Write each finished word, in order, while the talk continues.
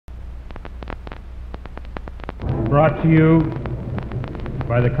brought to you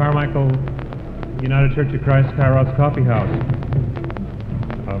by the Carmichael United Church of Christ Kairos Coffee House.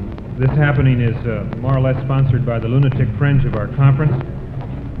 This happening is more or less sponsored by the Lunatic Fringe of our conference,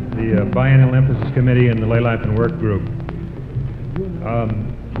 the Biennial Emphasis Committee, and the Lay Life and Work Group.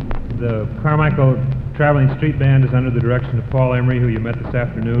 The Carmichael Traveling Street Band is under the direction of Paul Emery, who you met this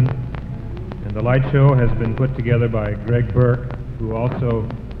afternoon, and the light show has been put together by Greg Burke, who also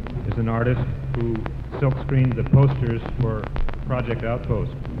is an artist who silk-screened the posters for Project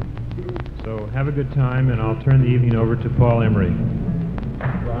Outpost. So have a good time, and I'll turn the evening over to Paul Emery.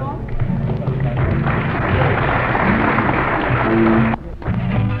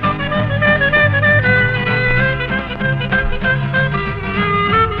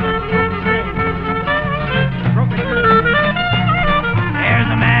 There's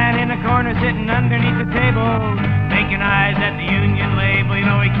a man in the corner sitting underneath the table, making eyes at the Union label. You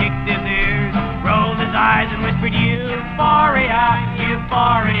know, he kicked his ears, rolled his eyes, and whispered, Euphoria,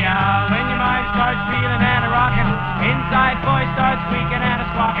 Euphoria. When your mind starts feeling and a rocking, inside voice starts squeaking and a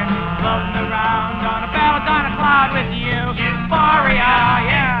squawking, floating around on a ballad on a cloud with you. Euphoria,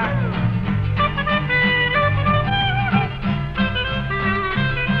 yeah.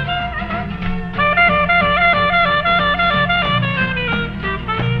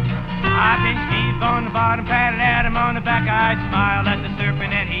 I pinched Steve on the bottom, patted at him on the back. I smiled at the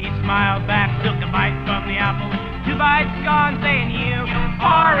serpent and he smiled back. Took a bite from the apple, 2 bites gone, saying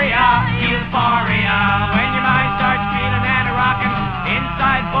Euphoria, Euphoria. When your mind starts feeling and a rocking,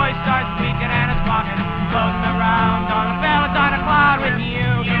 inside voice starts squeaking and a squawking, floating around on a ballad on a cloud with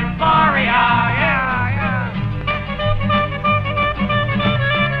you. Euphoria, yeah.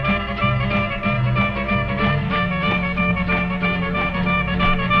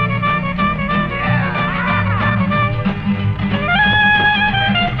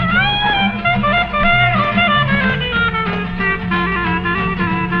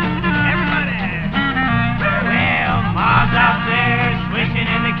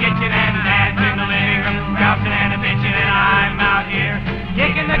 Kitchen and dancing in the living room, grousing and a bitching, and I'm out here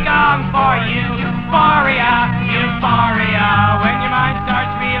kicking the gong for you. Euphoria, Euphoria. When your mind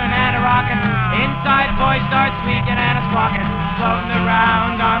starts feeling and a rocking, inside voice starts squeaking and a squawking, floating